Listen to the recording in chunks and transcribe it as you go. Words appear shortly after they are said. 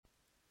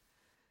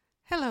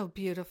Hello,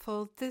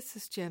 beautiful. This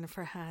is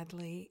Jennifer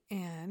Hadley,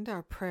 and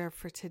our prayer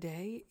for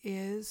today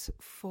is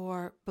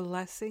for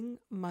blessing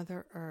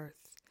Mother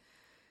Earth.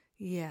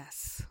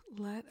 Yes,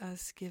 let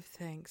us give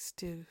thanks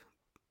to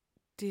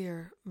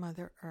dear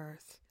Mother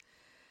Earth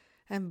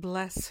and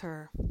bless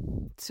her.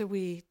 So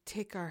we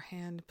take our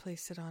hand,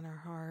 place it on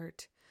our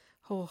heart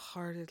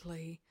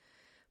wholeheartedly,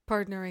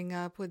 partnering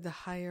up with the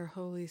higher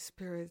Holy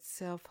Spirit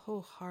self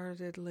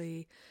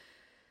wholeheartedly,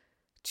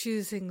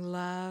 choosing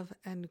love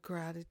and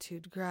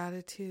gratitude.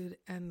 Gratitude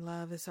and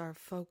love is our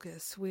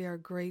focus. We are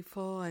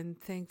grateful and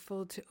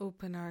thankful to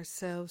open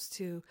ourselves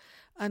to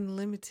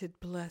unlimited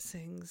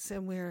blessings,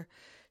 and we're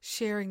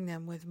sharing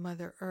them with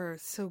Mother Earth.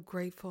 So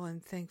grateful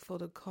and thankful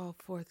to call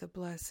forth a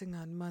blessing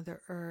on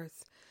Mother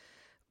Earth,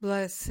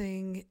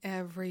 blessing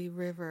every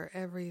river,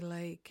 every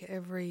lake,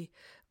 every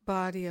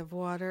body of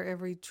water,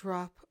 every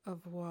drop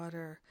of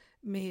water.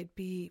 May it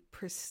be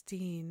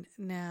pristine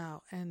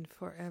now and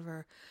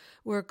forever.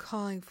 We're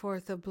calling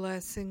forth a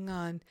blessing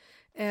on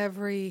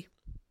every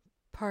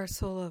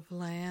parcel of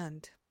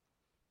land,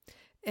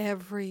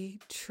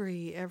 every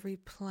tree, every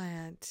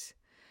plant,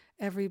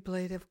 every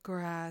blade of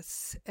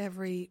grass,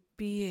 every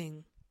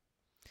being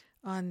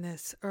on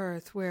this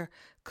earth. We're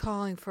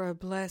calling for a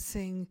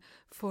blessing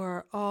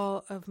for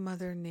all of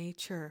Mother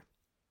Nature,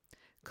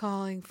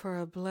 calling for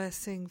a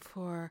blessing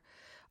for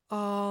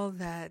all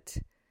that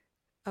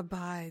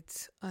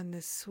abides on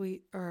this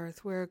sweet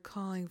earth. We're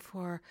calling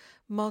for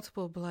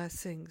multiple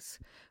blessings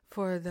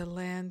for the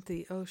land,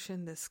 the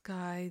ocean, the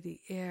sky,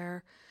 the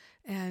air,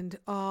 and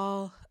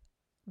all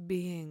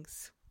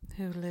beings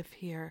who live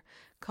here,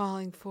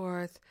 calling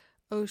forth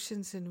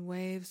oceans and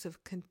waves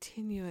of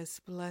continuous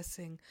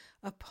blessing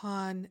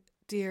upon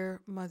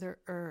dear Mother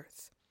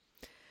Earth,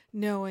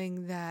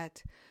 knowing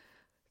that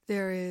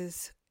there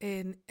is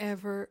an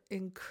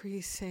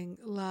ever-increasing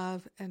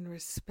love and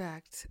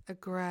respect, a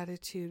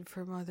gratitude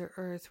for Mother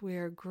Earth. We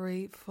are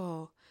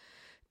grateful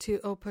to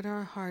open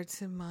our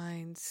hearts and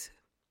minds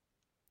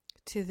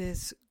to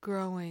this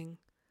growing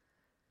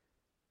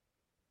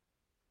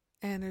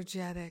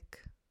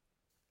energetic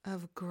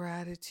of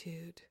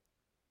gratitude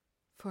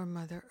for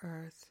Mother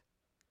Earth.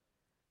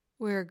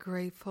 We're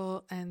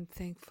grateful and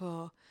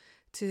thankful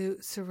to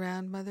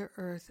surround Mother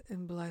Earth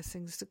in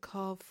blessings, to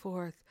call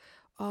forth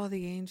all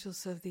the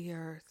angels of the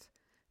earth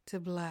to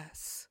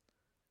bless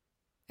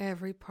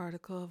every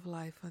particle of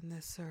life on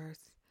this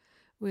earth.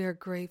 We are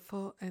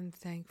grateful and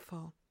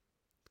thankful,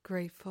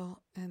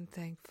 grateful and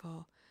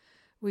thankful.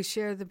 We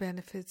share the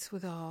benefits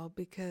with all,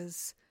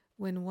 because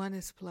when one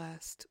is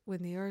blessed,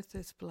 when the earth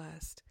is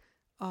blessed,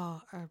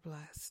 all are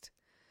blessed.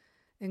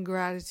 In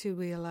gratitude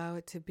we allow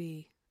it to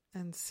be,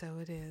 and so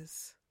it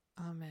is.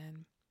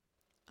 Amen.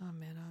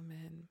 Amen.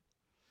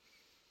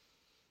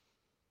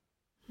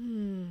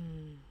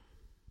 Amen.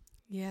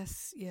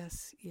 Yes,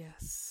 yes,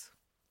 yes.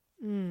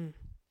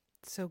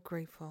 So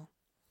grateful.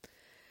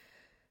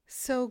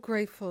 So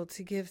grateful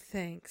to give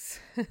thanks.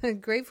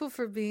 Grateful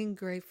for being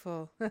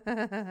grateful.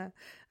 I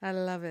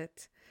love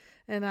it.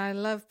 And I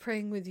love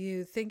praying with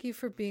you. Thank you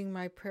for being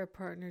my prayer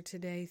partner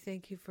today.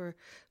 Thank you for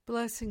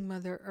blessing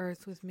Mother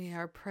Earth with me,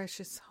 our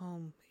precious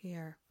home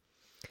here.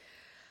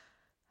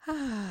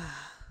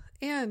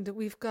 And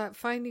we've got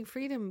Finding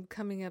Freedom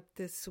coming up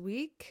this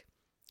week.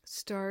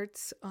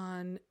 Starts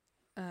on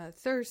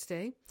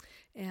Thursday,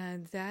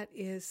 and that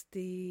is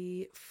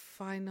the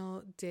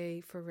final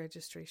day for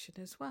registration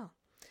as well.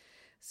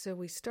 So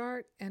we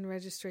start and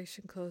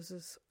registration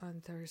closes on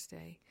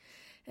Thursday.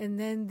 And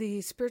then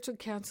the Spiritual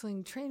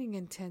Counseling Training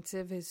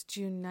Intensive is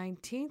June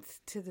 19th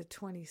to the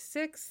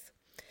 26th.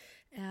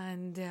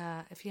 And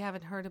if you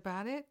haven't heard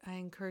about it, I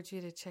encourage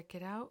you to check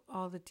it out.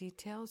 All the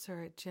details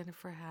are at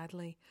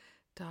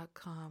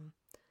jenniferhadley.com.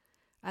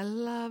 I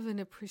love and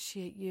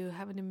appreciate you.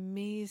 Have an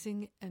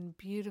amazing and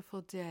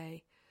beautiful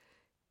day.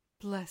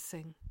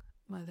 Blessing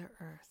Mother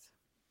Earth.